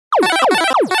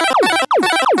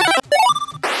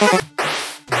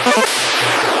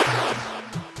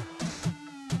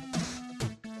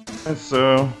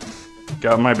So,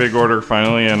 got my big order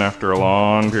finally in after a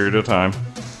long period of time.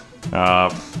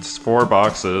 It's 4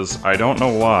 boxes. I don't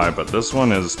know why, but this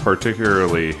one is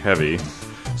particularly heavy.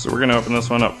 So we're gonna open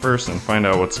this one up first and find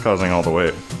out what's causing all the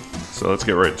weight. So let's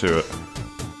get right to it.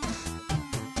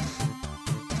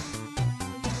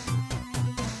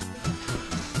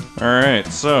 Alright,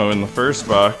 so in the first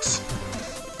box,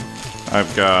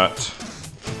 I've got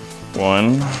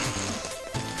 1,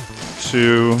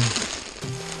 2,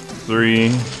 3,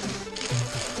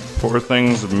 4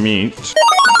 things of meat.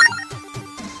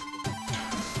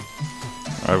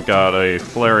 I've got a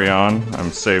Flareon,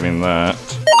 I'm saving that.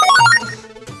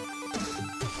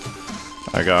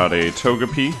 I got a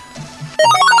Togepi.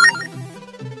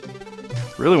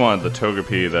 Really wanted the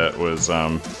Togepi that was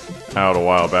out a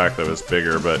while back that was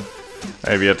bigger, but I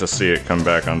have yet to see it come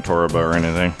back on Toraba or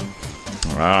anything.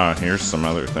 Ah, here's some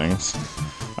other things.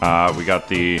 We got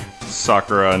the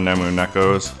Sakura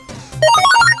Nemunekos.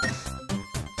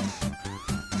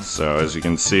 So as you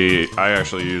can see, I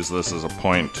actually use this as a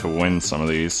point to win some of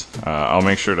these. I'll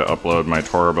make sure to upload my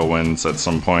Toraba wins at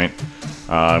some point.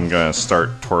 I'm gonna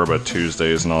start Toraba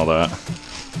Tuesdays and all that.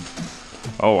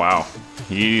 Oh wow,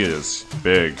 he is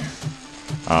big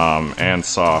and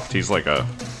soft. He's like a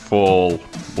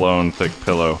full-blown thick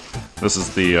pillow. This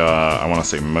is the, I want to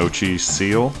say Mochi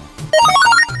Seal.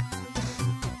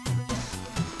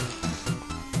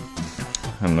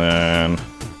 And then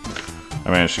I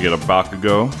managed to get a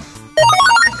Bakugo.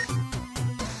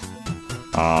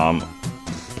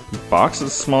 Box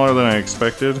is smaller than I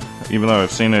expected, even though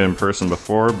I've seen it in person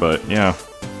before, but yeah,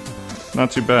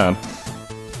 not too bad.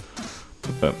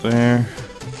 Put that there.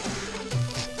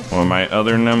 One of my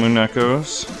other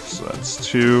Nemunekos, so that's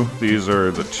 2. These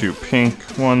are the 2 pink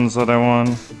ones that I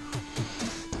won.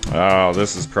 Oh,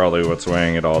 this is probably what's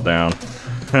weighing it all down.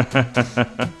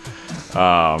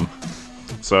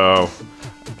 So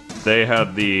they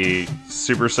had the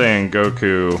Super Saiyan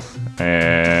Goku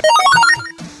and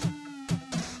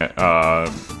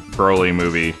Broly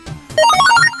movie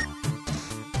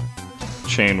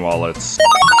chain wallets.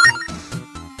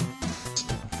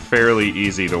 Fairly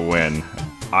easy to win.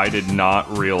 I did not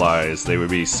realize they would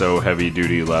be so heavy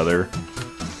duty leather,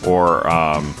 or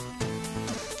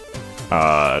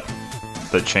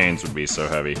the chains would be so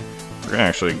heavy. We're gonna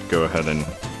actually go ahead and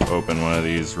open one of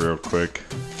these real quick.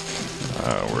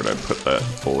 Where'd I put that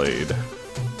blade?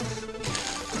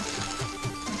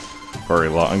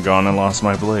 Already gone and lost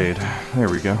my blade. There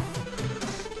we go.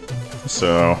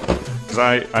 So, because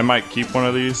I might keep one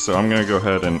of these, so I'm gonna go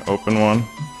ahead and open one.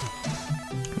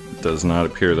 It does not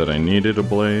appear that I needed a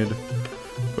blade,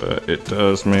 but it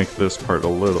does make this part a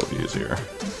little easier.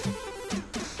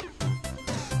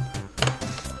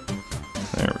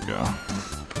 There we go.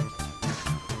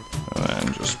 And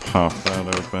then just pop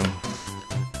that open.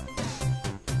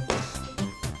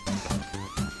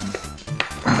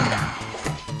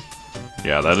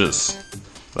 Yeah, that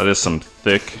is some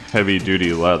thick,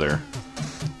 heavy-duty leather.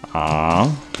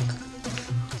 Pop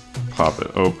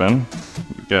it open.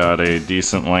 We got a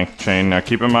decent length chain. Now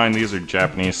keep in mind these are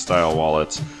Japanese-style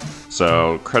wallets,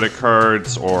 so credit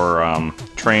cards or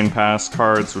train pass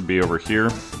cards would be over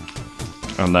here,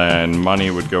 and then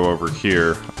money would go over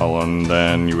here, and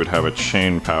then you would have a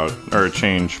chain pouch or a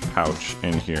change pouch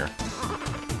in here.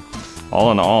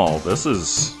 All in all, this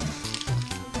is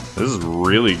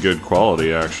really good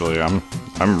quality, actually. I'm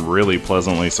really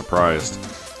pleasantly surprised.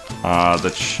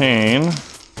 The chain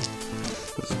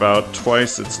is about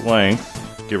twice its length,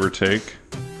 give or take.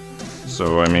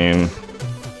 So, I mean,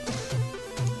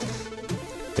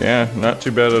 yeah, not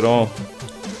too bad at all.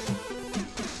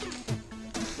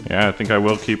 Yeah, I think I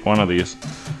will keep one of these.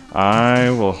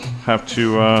 I will have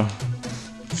to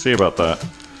see about that.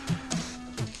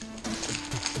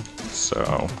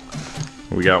 So,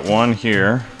 we got one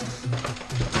here.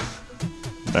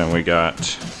 Then we got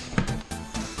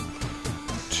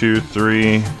 2,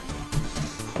 3,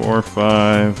 4,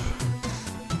 5,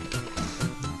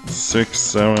 6,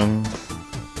 7,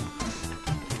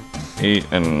 8,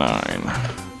 and 9.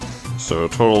 So a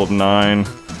total of 9.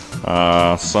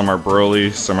 Some are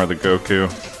Broly, some are the Goku.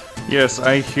 Yes,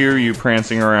 I hear you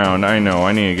prancing around. I know,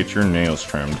 I need to get your nails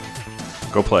trimmed.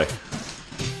 Go play.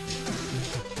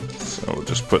 So we'll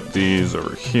just put these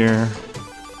over here.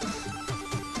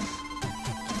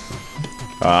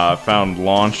 I found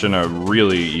launching a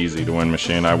really easy to win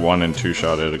machine. I 1- and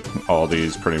 2-shotted all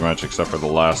these pretty much, except for the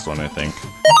last one, I think.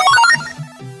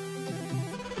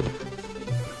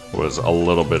 Was a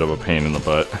little bit of a pain in the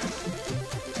butt.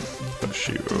 Push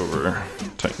you over,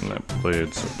 tighten that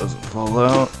blade so it doesn't fall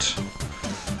out.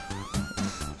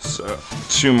 So,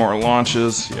 2 more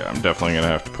launches. Yeah, I'm definitely gonna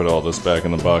have to put all this back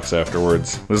in the box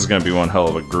afterwards. This is gonna be one hell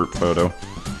of a group photo.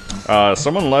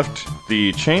 Someone left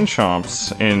the chain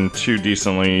chomps in 2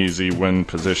 decently easy win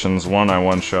positions. One I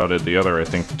one-shotted, the other I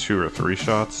think 2 or 3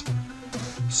 shots.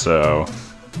 So,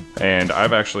 and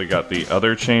I've actually got the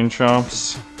other chain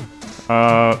chomps,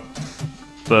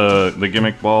 the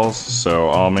gimmick balls, so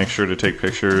I'll make sure to take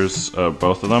pictures of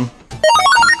both of them.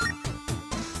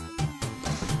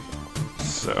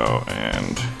 So,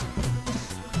 and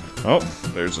oh,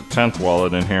 there's a 10th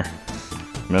wallet in here.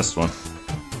 Missed one.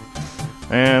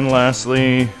 And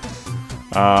lastly,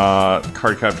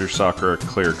 Cardcaptor Sakura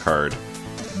clear card.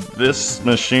 This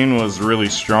machine was really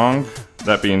strong.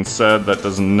 That being said, that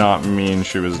does not mean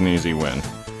she was an easy win.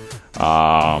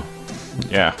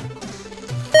 Yeah.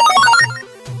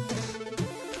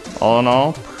 All in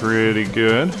all, pretty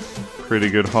good.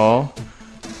 Pretty good haul.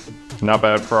 Not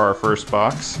bad for our first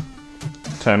box.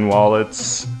 10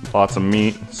 wallets, lots of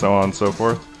meat, so on and so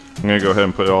forth. I'm gonna go ahead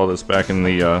and put all this back in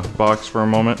the box for a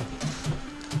moment.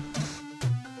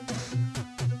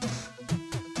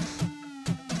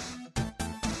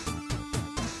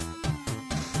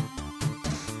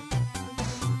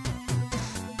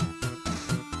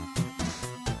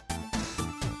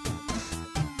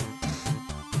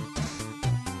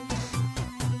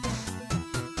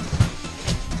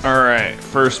 Alright,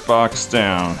 first box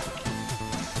down.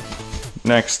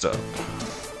 Next up.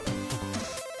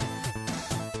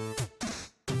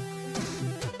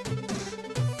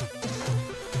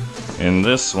 In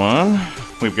this one,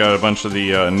 we've got a bunch of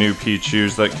the new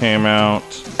Pichus that came out.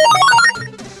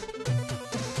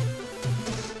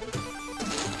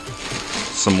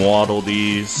 Some Waddle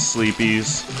Dees,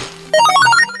 Sleepies.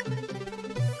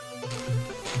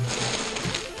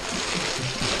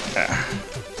 Yeah.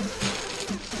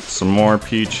 Some more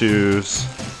Pichus.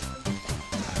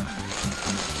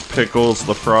 Pickles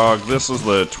the Frog. This is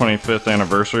the 25th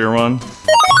anniversary one.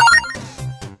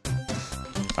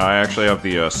 I actually have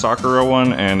the Sakura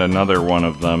one and another one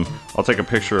of them. I'll take a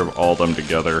picture of all of them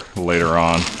together later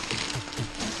on.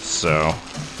 So,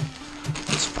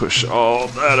 let's push all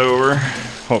that over.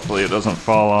 Hopefully it doesn't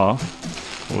fall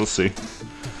off. We'll see.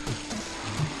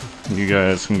 You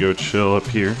guys can go chill up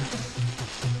here.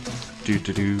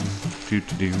 Do-do-do,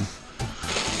 do-do-do.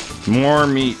 More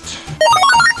meat.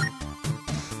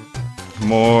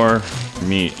 More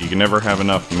meat. You can never have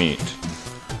enough meat.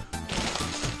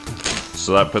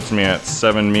 So that puts me at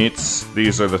 7 meats.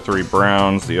 These are the 3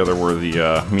 browns. The other were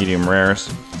the medium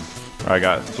rares. I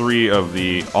got 3 of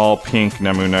the all pink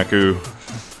Nemoneko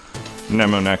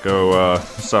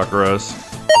Sakuras.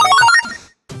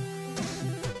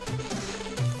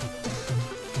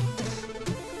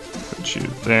 Put you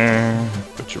there.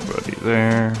 Put your buddy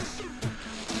there.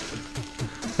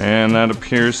 And that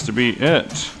appears to be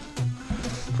it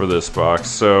for this box.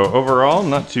 So overall,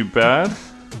 not too bad.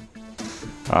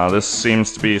 This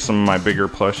seems to be some of my bigger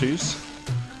plushies.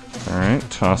 Alright,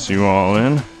 toss you all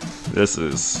in. This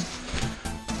is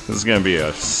gonna be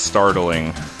a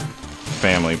startling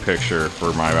family picture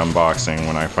for my unboxing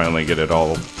when I finally get it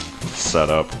all set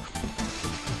up.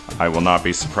 I will not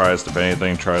be surprised if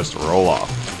anything tries to roll off.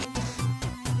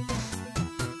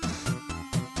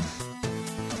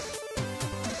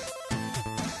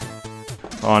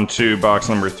 On to box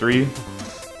number 3.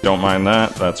 Don't mind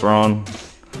that, that's wrong.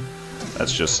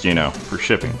 That's just, you know, for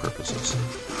shipping purposes.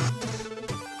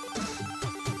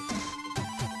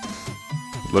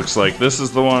 Looks like this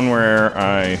is the one where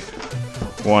I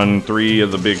won 3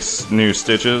 of the big new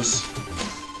stitches.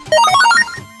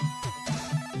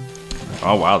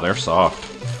 Oh wow, they're soft.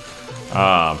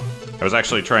 I was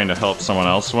actually trying to help someone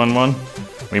else win one.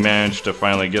 We managed to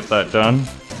finally get that done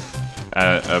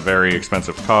at a very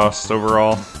expensive cost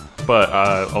overall, but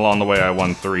along the way I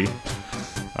won 3.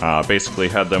 Basically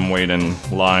had them wait in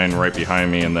line right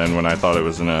behind me, and then when I thought it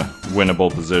was in a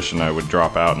winnable position, I would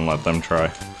drop out and let them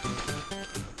try.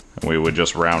 And we would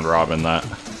just round robin that.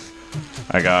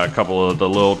 I got a couple of the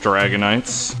little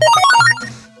Dragonites.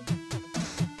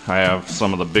 I have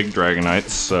some of the big Dragonites,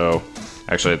 so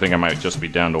actually I think I might just be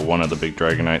down to one of the big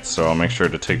Dragonites, so I'll make sure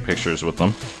to take pictures with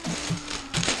them.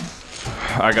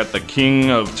 I got the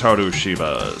King of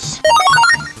Tarushibas.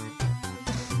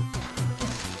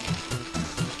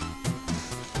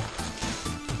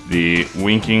 The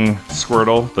Winking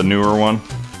Squirtle, the newer one.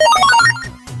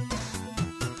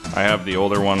 I have the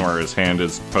older one where his hand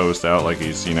is posed out like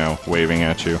he's, you know, waving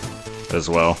at you as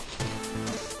well.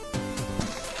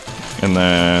 And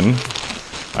then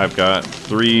I've got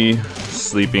 3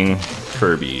 sleeping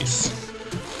Kirby's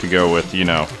to go with, you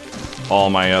know, all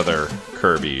my other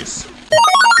Kirby's.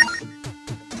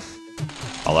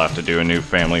 I'll have to do a new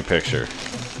family picture.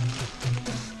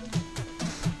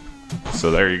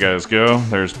 So there you guys go.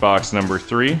 There's box number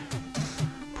 3.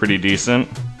 Pretty decent.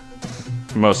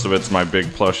 Most of it's my big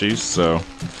plushies, so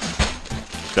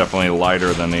definitely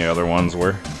lighter than the other ones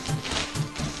were.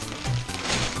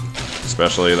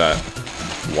 Especially that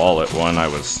wallet one, I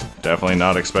was definitely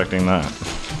not expecting that.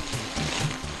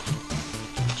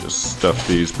 Just stuff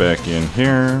these back in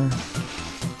here.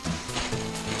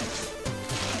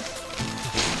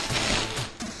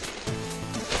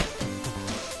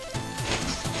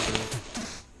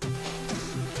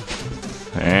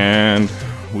 And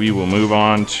we will move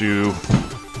on to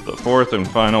the 4th and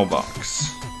final box.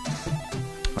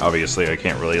 Obviously, I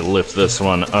can't really lift this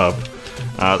one up.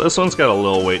 This one's got a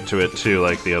little weight to it too,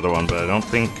 like the other one, but I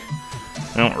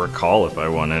don't recall if I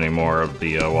won any more of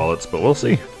the wallets, but we'll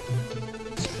see.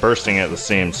 It's bursting at the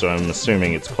seams, so I'm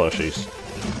assuming it's plushies.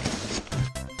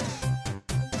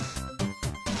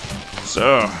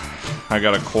 So, I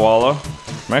got a koala.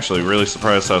 I'm actually really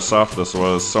surprised how soft this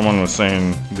was. Someone was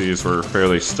saying these were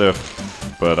fairly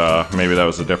stiff, but maybe that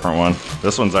was a different one.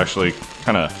 This one's actually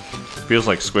kind of feels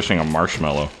like squishing a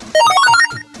marshmallow.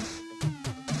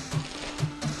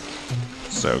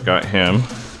 So got him.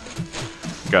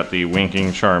 Got the winking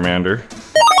Charmander.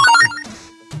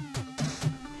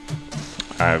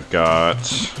 I've got,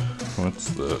 what's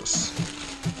this?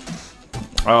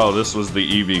 Oh, this was the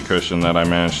Eevee cushion that I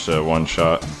managed to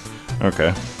one-shot.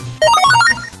 Okay.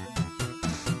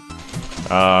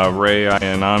 Rei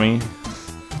Ayanami.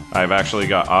 I've actually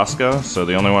got Asuka, so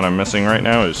the only one I'm missing right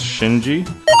now is Shinji.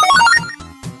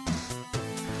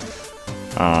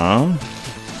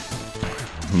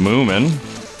 Moomin,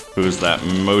 who's that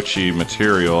mochi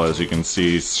material, as you can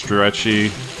see,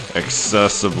 stretchy,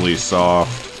 excessively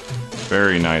soft,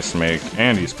 very nice make,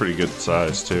 and he's pretty good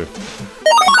size too.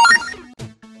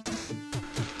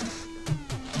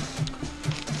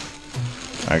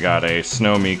 I got a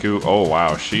Snow Miku. Oh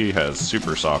wow, she has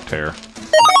super soft hair.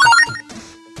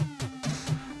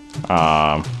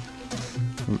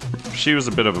 She was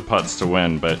a bit of a putz to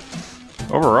win, but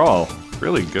overall,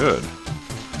 really good.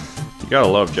 You gotta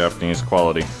love Japanese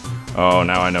quality. Oh,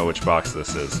 now I know which box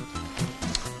this is.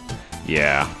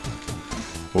 Yeah.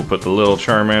 We'll put the little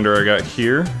Charmander I got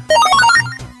here.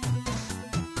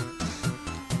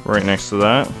 Right next to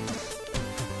that.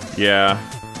 Yeah.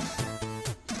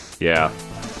 Yeah.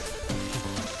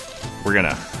 We're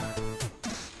gonna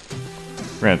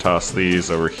toss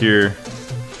these over here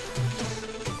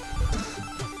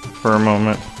for a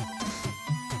moment.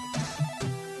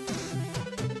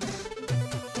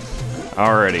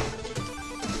 Alrighty.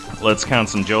 Let's count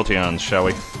some Jolteons, shall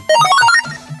we?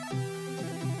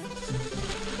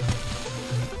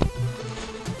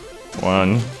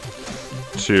 One,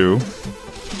 2,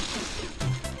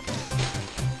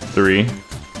 3,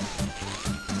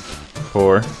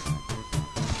 4,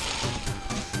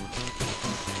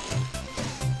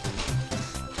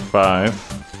 5,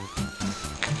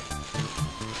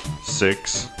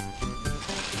 6,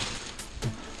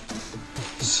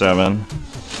 7,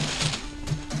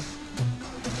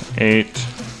 8,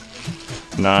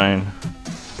 9,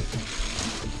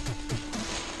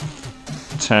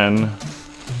 10,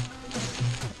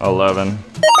 11.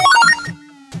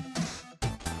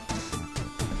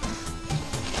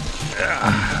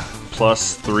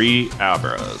 Plus 3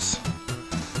 Abras.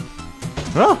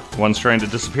 Oh, one's trying to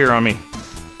disappear on me.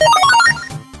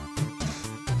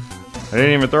 I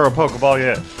didn't even throw a Pokeball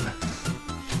yet.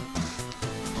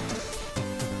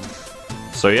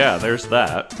 So yeah, there's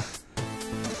that.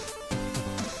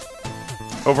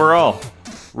 Overall,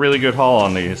 really good haul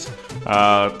on these.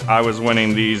 I was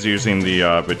winning these using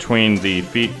the between the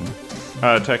feet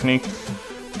technique.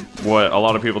 What a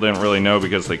lot of people didn't really know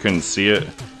because they couldn't see it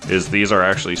is these are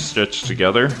actually stitched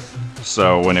together.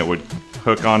 So when it would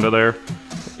hook onto there,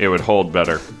 it would hold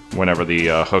better whenever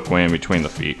the hook went in between the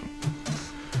feet.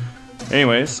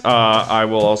 Anyways, I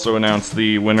will also announce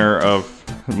the winner of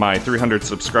my 300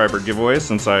 subscriber giveaway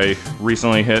since I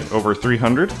recently hit over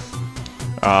 300.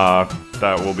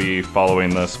 That will be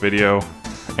following this video.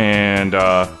 And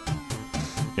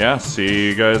yeah, see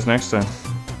you guys next time.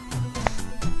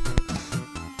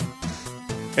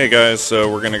 Hey guys,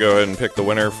 so we're gonna go ahead and pick the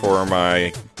winner for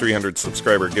my 300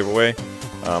 subscriber giveaway.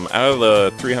 Out of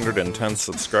the 310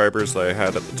 subscribers that I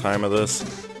had at the time of this,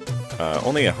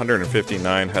 only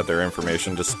 159 had their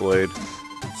information displayed.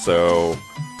 So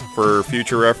for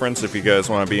future reference, if you guys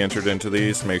want to be entered into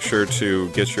these, make sure to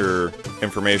get your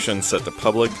information set to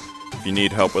public. If you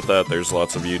need help with that, there's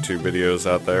lots of YouTube videos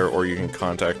out there, or you can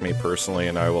contact me personally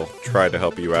and I will try to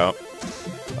help you out.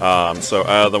 So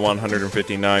out of the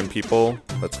 159 people,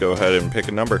 let's go ahead and pick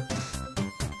a number.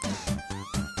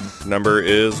 number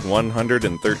is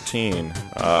 113.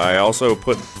 I also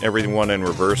put everyone in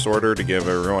reverse order to give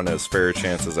everyone as fair a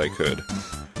chance as I could.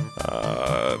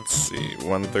 Let's see,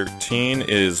 113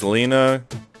 is Lena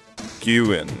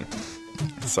Guin.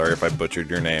 Sorry if I butchered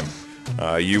your name.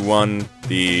 You won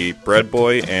the Bread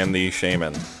Boy and the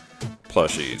Shaman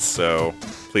plushies, so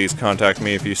please contact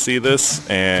me if you see this,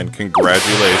 and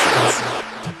congratulations.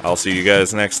 I'll see you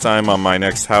guys next time on my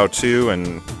next how-to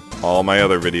and all my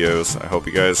other videos. I hope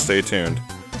you guys stay tuned.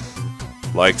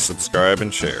 Like, subscribe,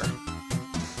 and share.